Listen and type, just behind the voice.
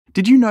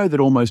Did you know that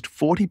almost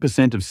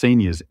 40% of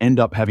seniors end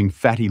up having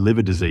fatty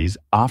liver disease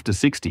after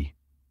 60?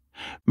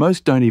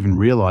 Most don't even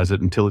realize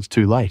it until it's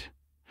too late.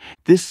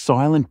 This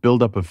silent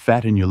buildup of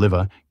fat in your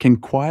liver can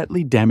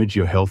quietly damage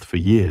your health for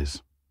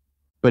years.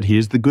 But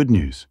here's the good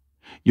news.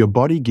 Your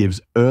body gives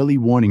early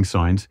warning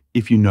signs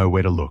if you know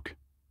where to look.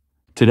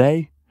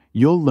 Today,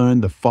 you'll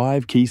learn the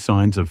 5 key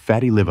signs of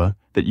fatty liver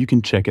that you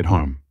can check at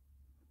home.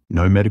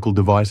 No medical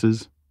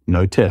devices,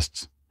 no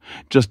tests,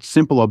 just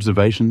simple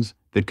observations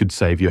that could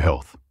save your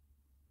health.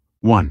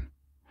 1.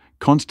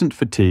 Constant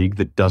fatigue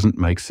that doesn't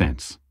make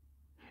sense.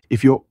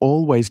 If you're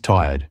always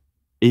tired,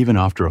 even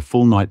after a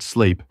full night's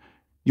sleep,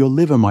 your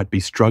liver might be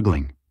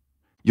struggling.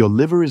 Your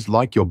liver is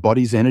like your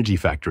body's energy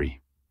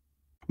factory.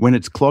 When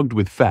it's clogged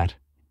with fat,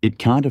 it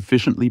can't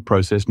efficiently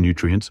process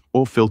nutrients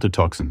or filter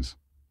toxins.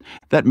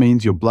 That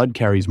means your blood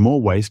carries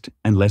more waste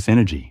and less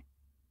energy.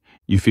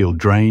 You feel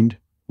drained,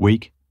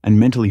 weak, and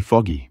mentally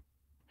foggy.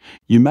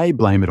 You may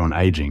blame it on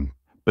aging,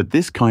 but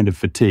this kind of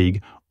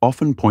fatigue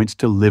often points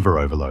to liver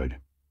overload.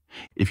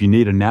 If you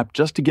need a nap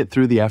just to get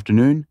through the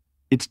afternoon,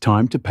 it's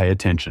time to pay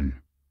attention.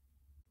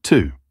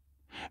 2.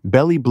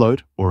 Belly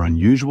bloat or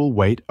unusual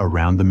weight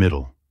around the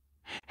middle.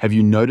 Have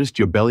you noticed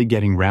your belly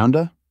getting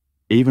rounder,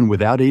 even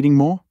without eating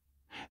more?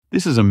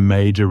 This is a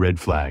major red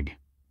flag.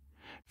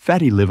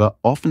 Fatty liver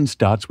often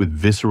starts with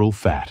visceral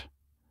fat,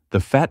 the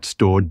fat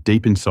stored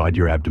deep inside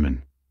your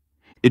abdomen.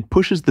 It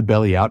pushes the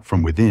belly out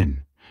from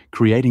within,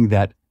 creating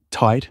that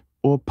tight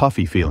or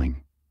puffy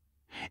feeling.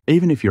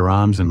 Even if your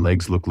arms and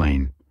legs look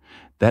lean,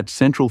 that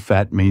central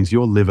fat means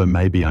your liver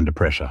may be under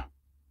pressure.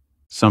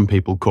 Some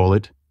people call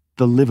it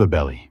the liver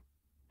belly.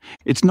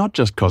 It's not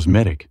just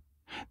cosmetic.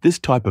 This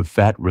type of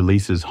fat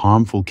releases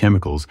harmful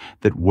chemicals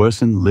that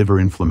worsen liver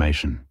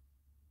inflammation.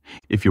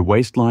 If your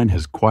waistline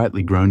has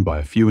quietly grown by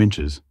a few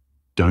inches,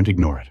 don't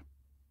ignore it.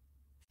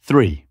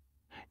 3.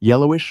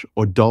 Yellowish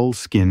or dull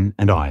skin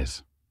and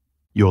eyes.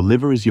 Your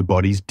liver is your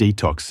body's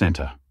detox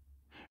center.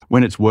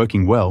 When it's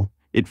working well,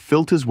 it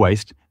filters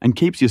waste and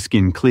keeps your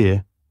skin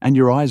clear and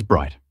your eyes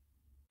bright.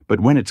 But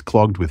when it's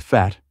clogged with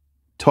fat,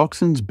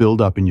 toxins build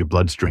up in your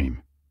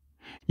bloodstream.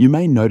 You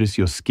may notice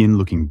your skin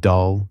looking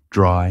dull,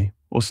 dry,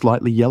 or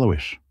slightly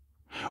yellowish.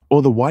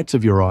 Or the whites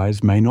of your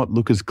eyes may not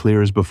look as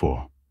clear as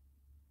before.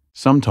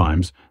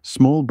 Sometimes,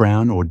 small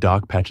brown or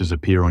dark patches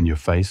appear on your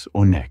face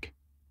or neck.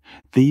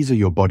 These are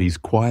your body's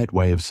quiet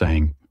way of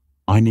saying,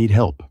 "I need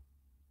help."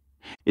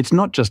 It's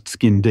not just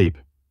skin deep,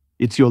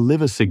 it's your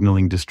liver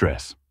signaling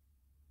distress.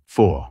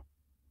 4.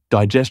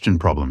 Digestion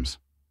problems.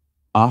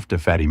 After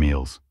fatty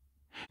meals.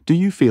 Do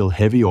you feel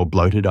heavy or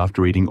bloated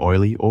after eating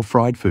oily or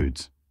fried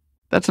foods?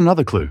 That's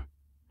another clue.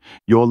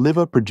 Your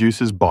liver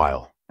produces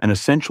bile, an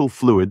essential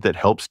fluid that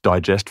helps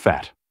digest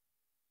fat.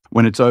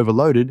 When it's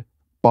overloaded,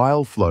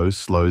 bile flow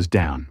slows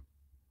down.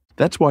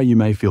 That's why you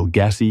may feel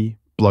gassy,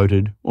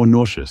 bloated, or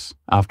nauseous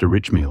after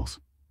rich meals.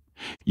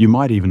 You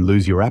might even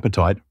lose your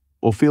appetite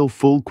or feel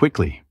full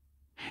quickly.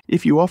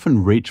 If you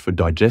often reach for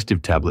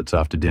digestive tablets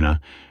after dinner,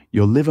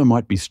 your liver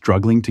might be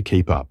struggling to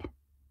keep up.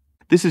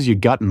 This is your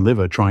gut and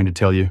liver trying to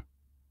tell you,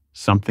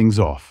 something's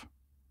off.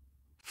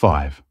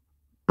 5.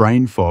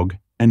 Brain fog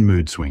and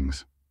mood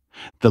swings.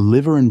 The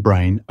liver and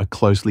brain are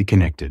closely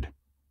connected.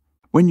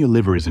 When your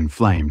liver is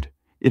inflamed,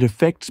 it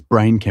affects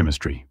brain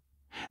chemistry.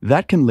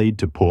 That can lead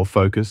to poor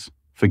focus,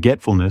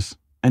 forgetfulness,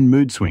 and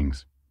mood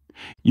swings.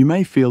 You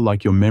may feel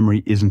like your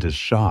memory isn't as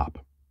sharp,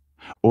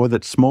 or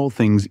that small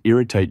things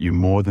irritate you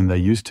more than they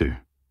used to.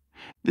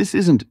 This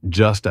isn't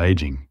just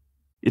aging.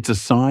 It's a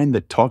sign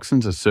that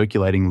toxins are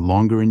circulating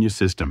longer in your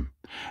system,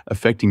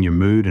 affecting your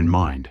mood and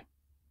mind.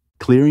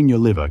 Clearing your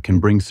liver can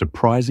bring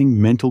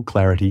surprising mental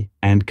clarity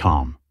and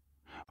calm.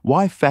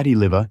 Why fatty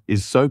liver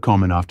is so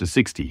common after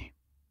 60.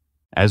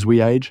 As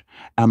we age,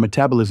 our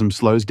metabolism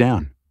slows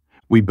down.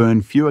 We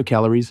burn fewer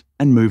calories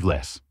and move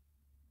less.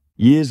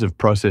 Years of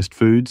processed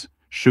foods,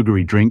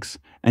 sugary drinks,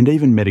 and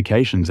even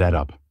medications add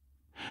up.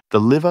 The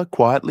liver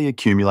quietly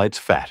accumulates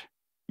fat,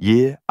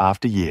 year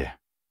after year.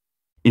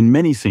 In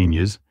many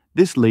seniors,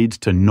 this leads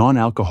to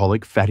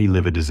non-alcoholic fatty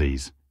liver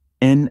disease,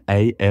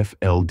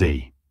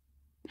 NAFLD.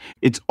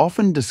 It's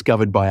often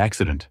discovered by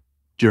accident,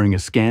 during a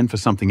scan for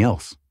something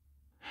else.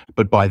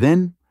 But by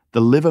then,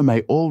 the liver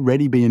may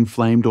already be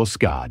inflamed or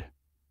scarred.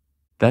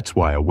 That's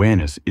why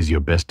awareness is your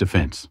best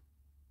defense.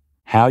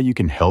 How you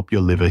can help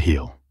your liver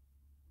heal.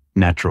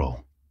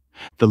 Natural.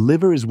 The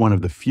liver is one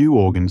of the few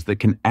organs that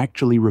can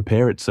actually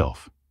repair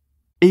itself.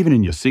 Even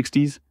in your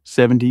 60s,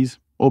 70s,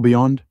 or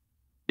beyond,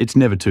 it's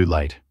never too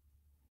late.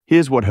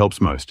 Here's what helps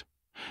most.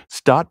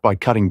 Start by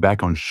cutting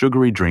back on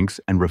sugary drinks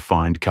and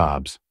refined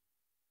carbs.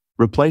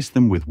 Replace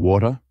them with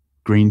water,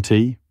 green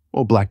tea,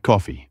 or black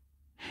coffee.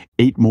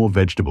 Eat more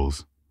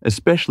vegetables,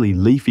 especially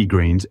leafy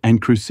greens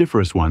and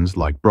cruciferous ones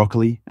like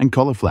broccoli and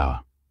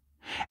cauliflower.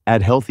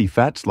 Add healthy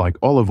fats like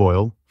olive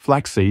oil,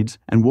 flax seeds,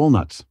 and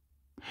walnuts.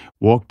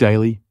 Walk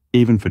daily,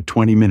 even for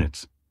 20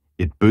 minutes.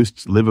 It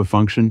boosts liver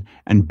function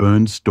and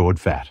burns stored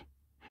fat.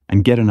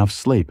 And get enough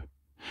sleep,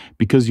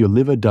 because your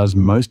liver does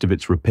most of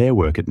its repair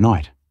work at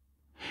night.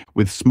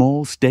 With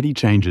small, steady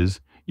changes,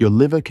 your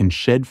liver can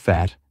shed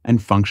fat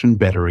and function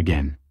better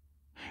again.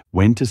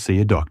 When to see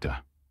a doctor.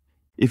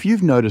 If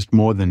you've noticed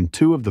more than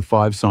 2 of the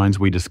 5 signs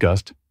we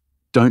discussed,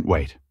 don't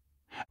wait.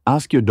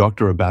 Ask your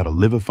doctor about a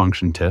liver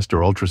function test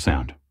or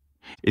ultrasound.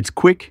 It's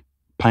quick,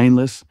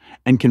 painless,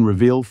 and can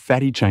reveal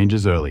fatty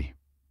changes early.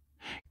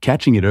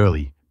 Catching it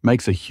early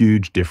makes a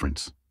huge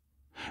difference.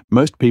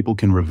 Most people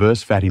can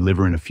reverse fatty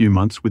liver in a few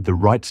months with the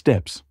right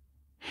steps.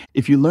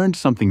 If you learned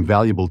something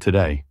valuable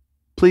today,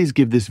 please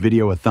give this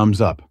video a thumbs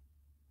up.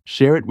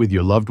 Share it with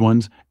your loved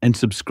ones and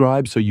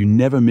subscribe so you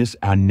never miss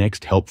our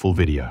next helpful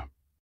video.